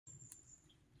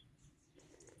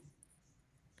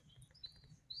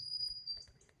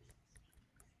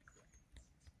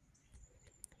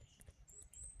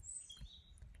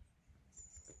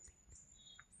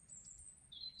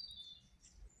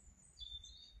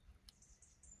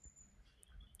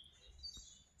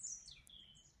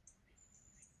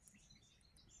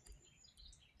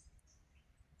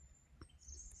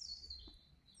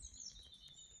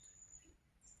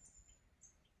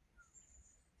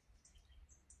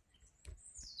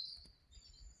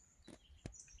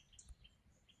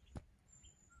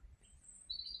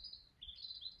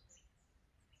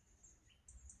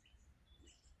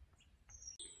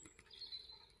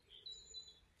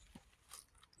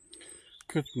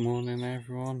Good morning,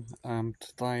 everyone.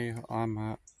 Today I'm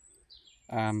at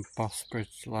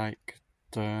Busbridge Lake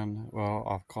doing, well,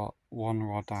 I've got one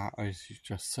rod out, as you've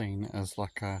just seen, as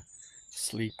like a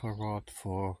sleeper rod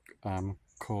for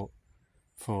caught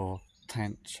for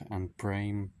tench and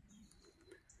bream.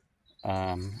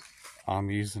 I'm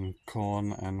using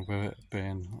corn, and with it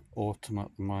being autumn at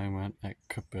the moment, it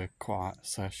could be a quiet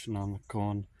session on the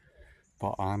corn,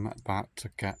 but I'm about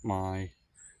to get my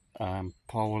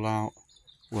pole out,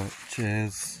 which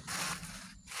is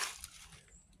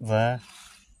there,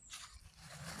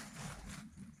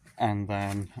 and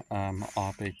then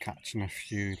I'll be catching a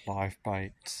few live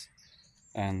baits,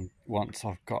 and once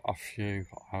I've got a few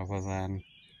I will then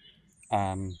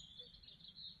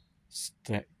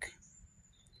stick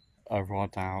a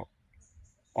rod out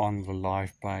on the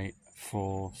live bait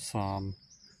for some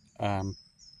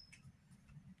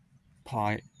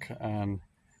pike and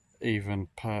even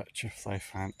perch if they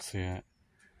fancy it.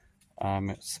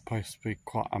 It's supposed to be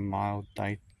quite a mild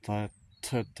day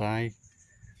today,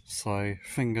 so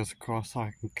fingers crossed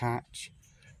I can catch.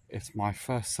 It's my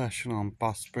first session on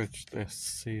Busbridge this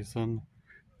season,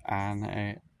 and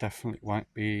it definitely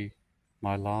won't be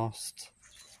my last.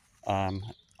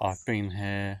 I've been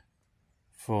here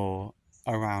for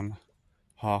around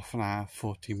half an hour,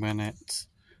 40 minutes,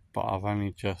 but I've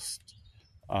only just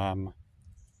got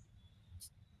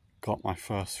my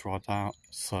first rod out,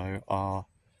 so I'll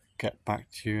get back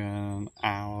to you in an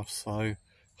hour or so,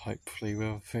 hopefully with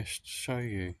a fish to show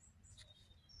you.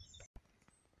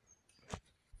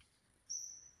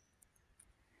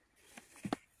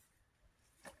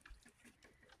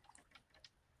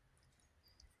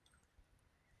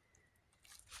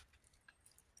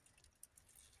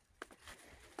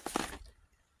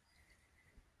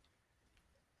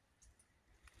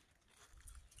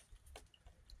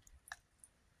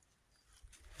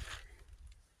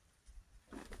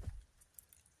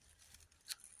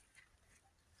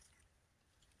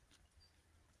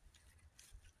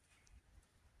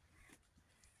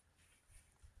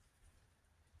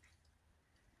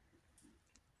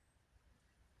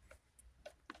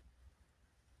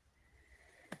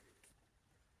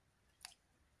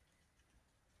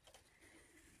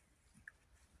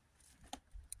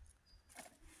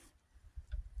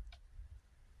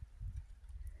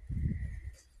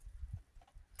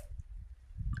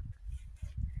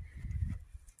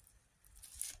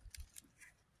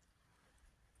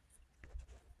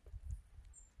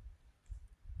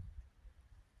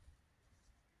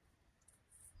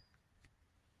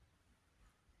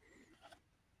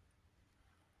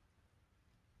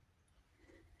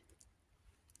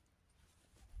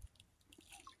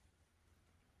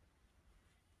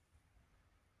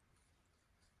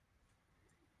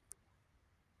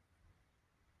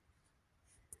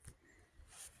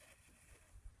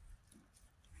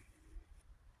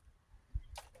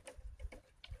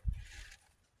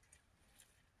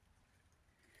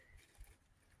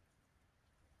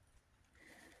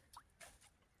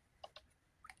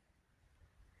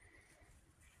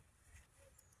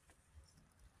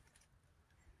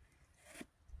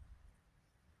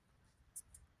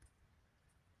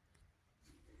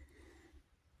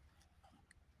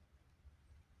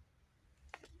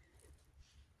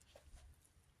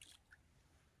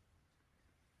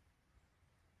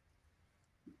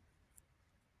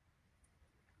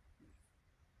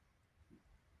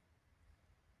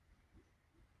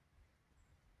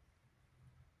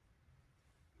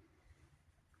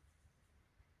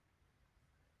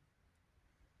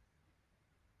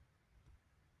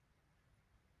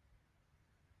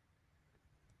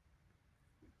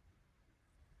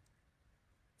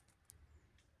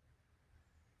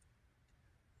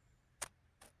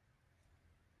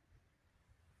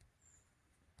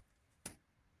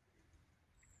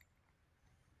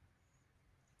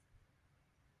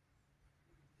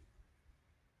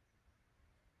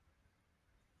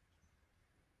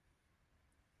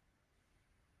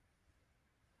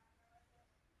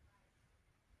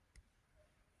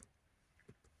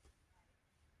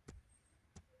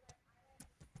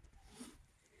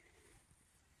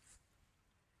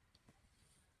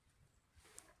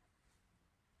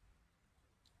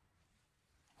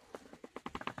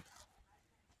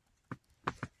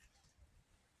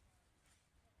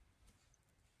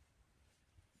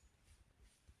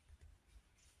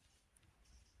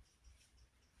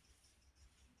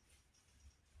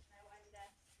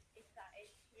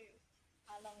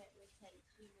 How long it would take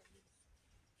humans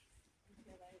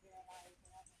until they realise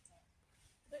and everything.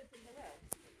 I don't think they will.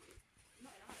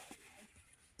 Not in our lifetime.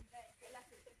 Unless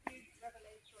it's a huge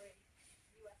revelatory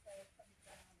USA comes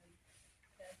down and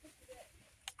says, this is it.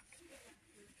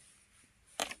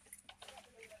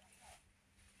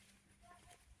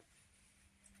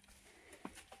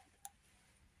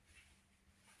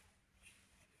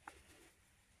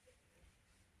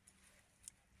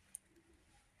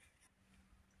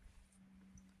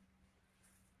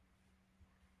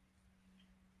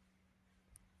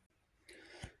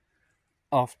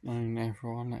 Afternoon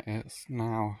everyone, it's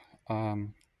now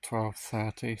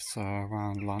 12:30, so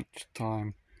around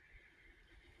lunchtime.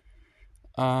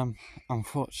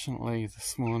 Unfortunately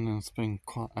this morning's been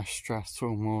quite a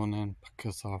stressful morning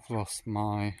because I've lost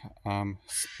my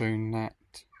spoon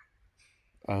net,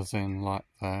 as in like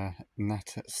the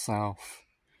net itself.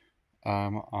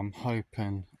 I'm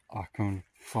hoping I can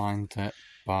find it,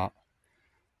 but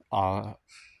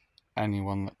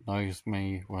anyone that knows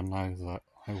me will know that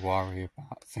I worry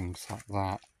about things like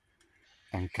that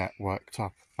and get worked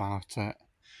up about it.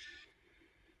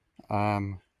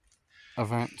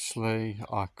 Eventually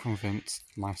I convinced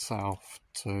myself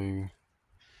to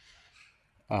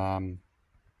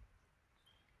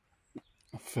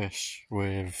fish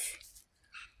with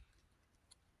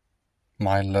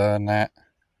my lure net,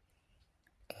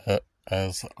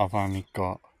 as I've only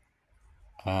got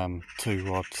 2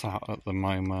 rods out at the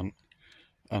moment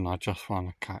and I just want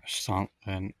to catch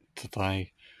something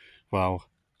today. Well,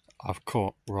 I've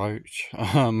caught roach.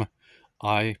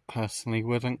 I personally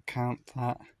wouldn't count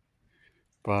that,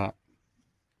 but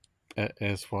it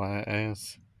is what it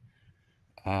is.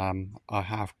 I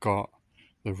have got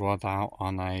the rod out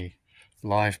on a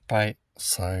live bait,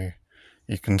 so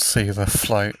you can see the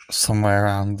float somewhere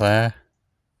around there.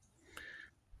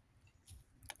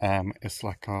 It's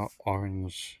like a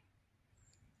orange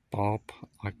bob,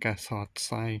 I guess I'd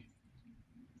say.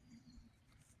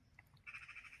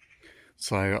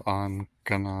 So I'm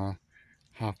gonna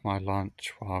have my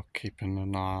lunch while keeping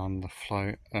an eye on the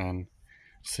float and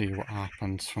see what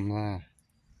happens from there.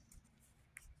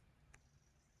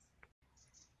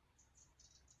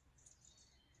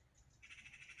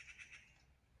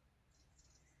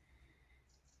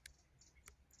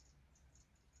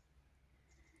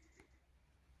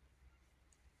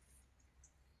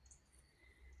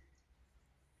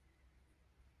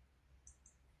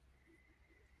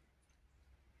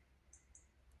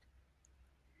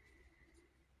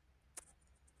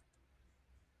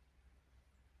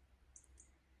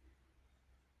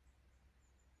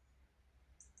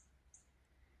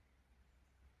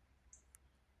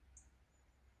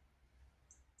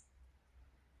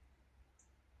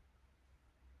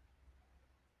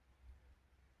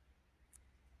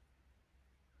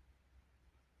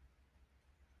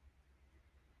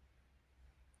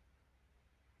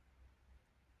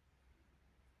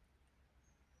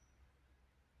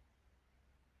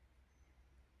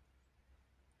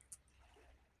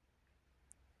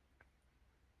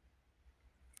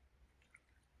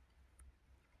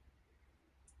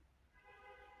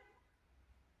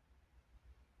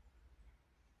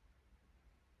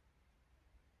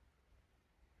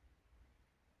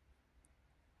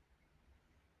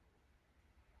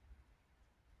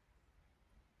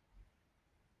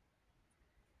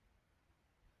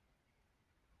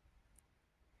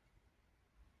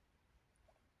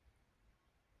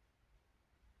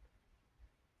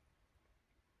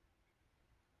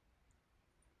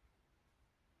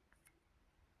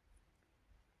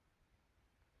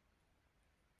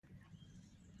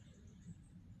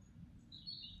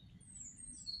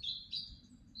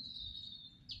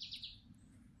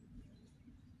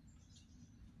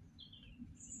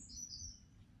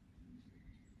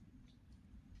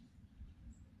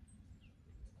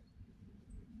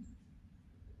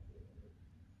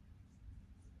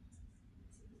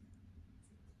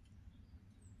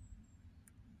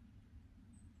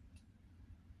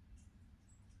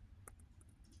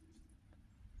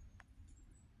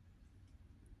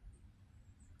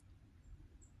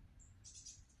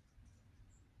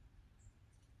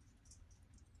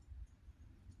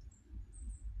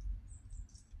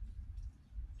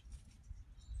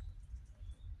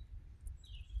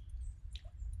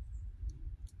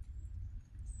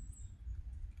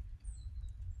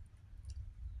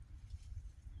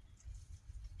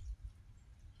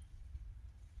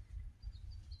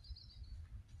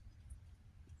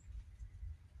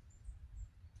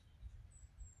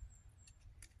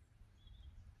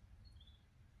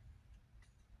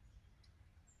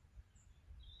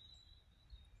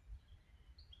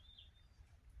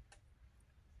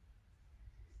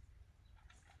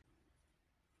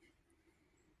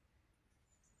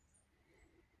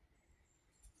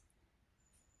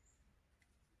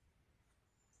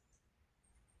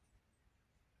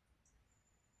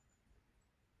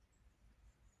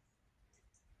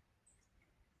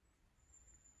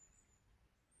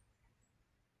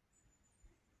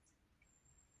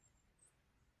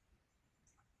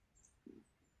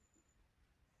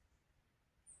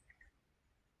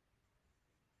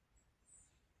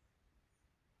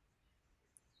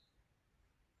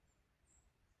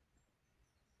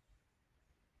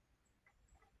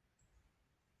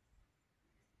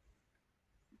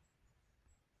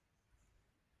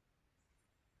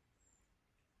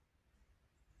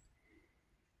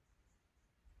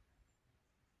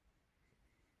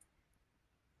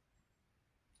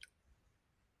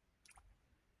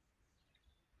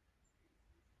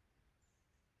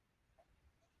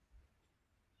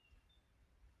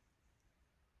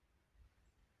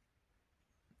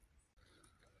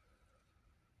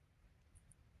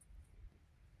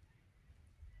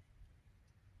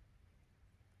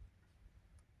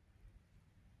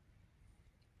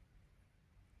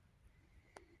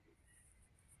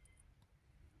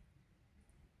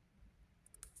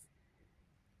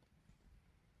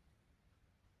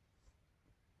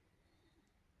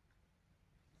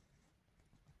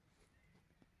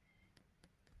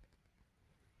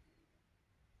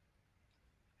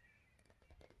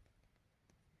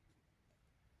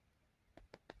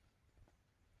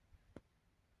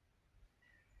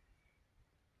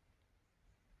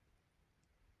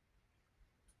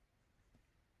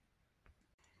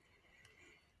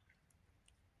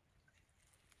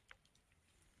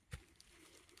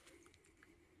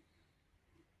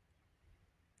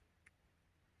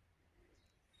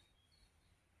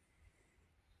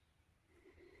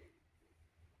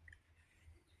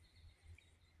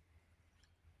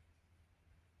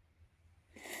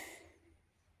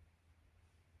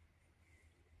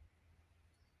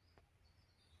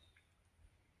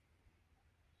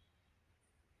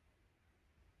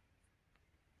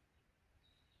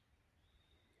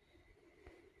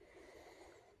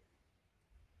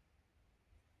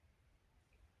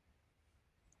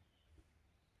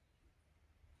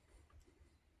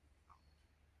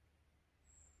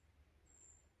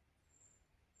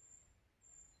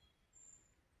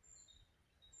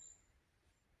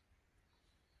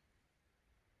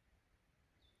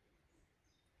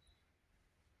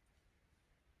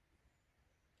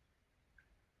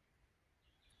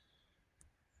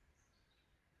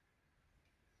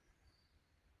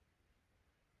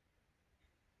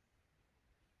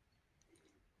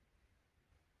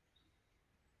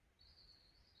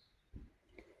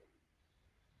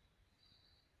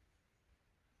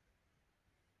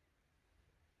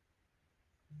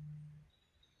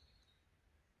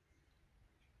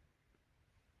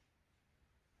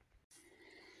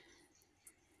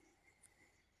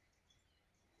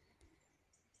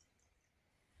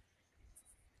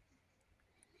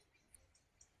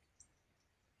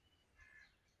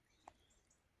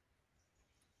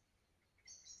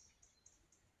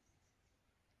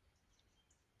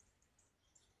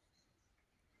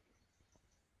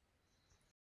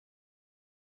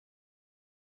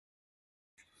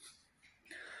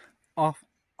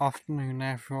 Afternoon,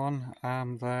 everyone.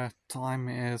 The time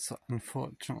is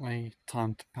unfortunately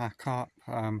time to pack up.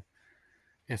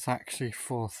 It's actually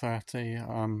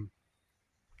 4:30.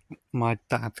 My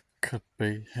dad could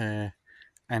be here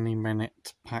any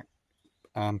minute to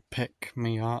pick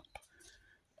me up.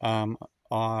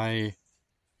 I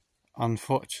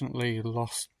unfortunately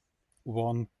lost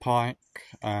one pike.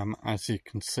 As you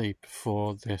can see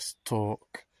before this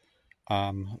talk,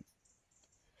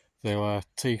 there were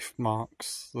teeth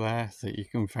marks there that you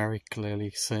can very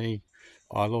clearly see.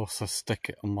 I'll also stick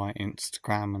it on my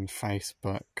Instagram and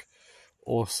Facebook,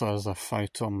 also as a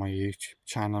photo on my YouTube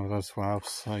channel as well,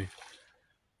 so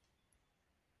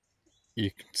you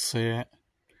can see it.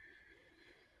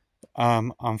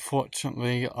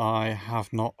 Unfortunately, I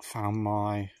have not found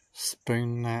my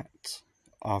spoon net.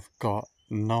 I've got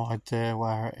no idea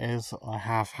where it is. I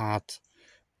have had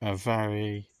a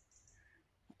very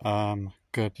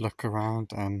good look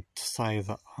around, and to say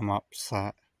that I'm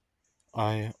upset,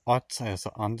 I'd say is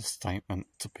an understatement,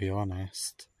 to be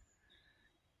honest.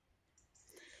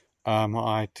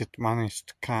 I did manage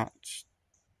to catch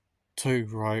 2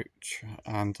 roach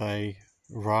and a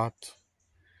rudd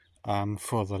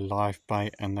for the live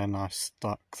bait, and then I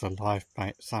stuck the live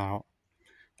baits out.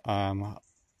 And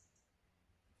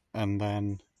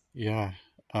then, yeah,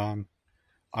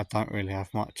 I don't really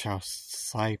have much else to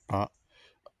say, but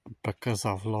because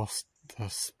I've lost the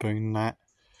spoon net,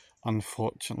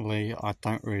 unfortunately, I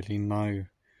don't really know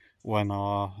when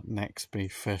I'll next be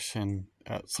fishing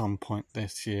at some point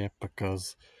this year,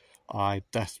 because I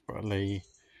desperately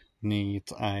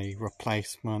need a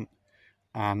replacement,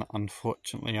 and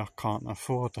unfortunately I can't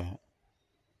afford it.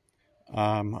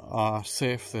 I'll see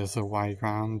if there's a way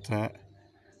around it,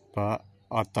 but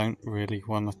I don't really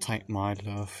want to take my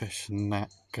lure fishing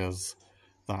net, because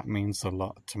that means a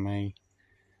lot to me,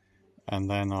 and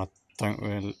then I don't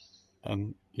really,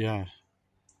 and yeah.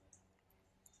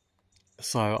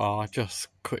 So I'll just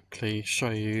quickly show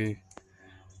you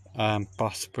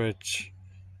Busbridge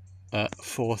at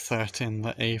 4:30 in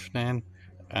the evening,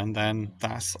 and then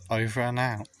that's over and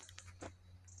out.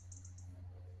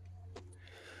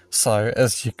 So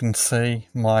as you can see,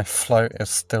 my float is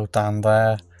still down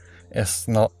there. It's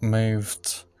not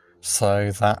moved,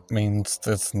 so that means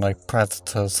there's no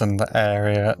predators in the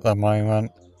area at the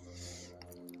moment.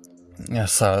 Yeah,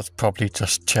 so it's probably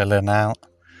just chilling out.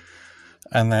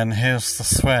 And then here's the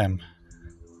swim.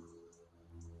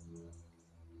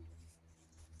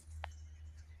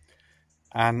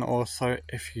 And also,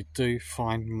 if you do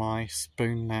find my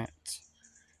spoon net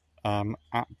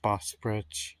at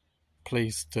Busbridge,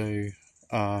 please do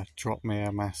drop me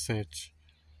a message,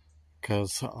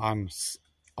 because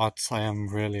I'd say I'm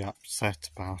really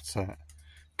upset about it,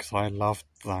 because I loved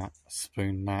that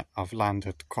spoon net. I've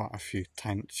landed quite a few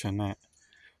tench in it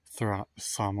throughout the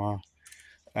summer,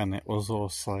 and it was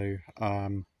also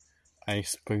a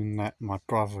spoon net my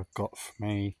brother got for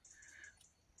me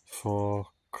for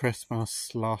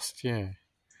Christmas last year.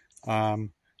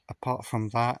 Apart from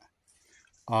that,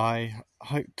 I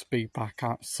hope to be back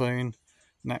out soon.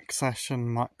 Next session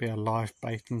might be a live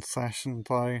baiting session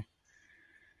though,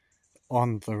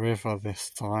 on the river this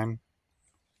time.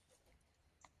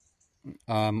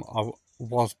 I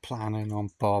was planning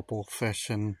on barbel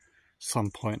fishing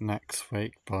some point next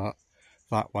week, but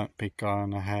that won't be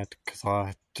going ahead because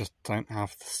I just don't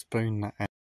have the spoon net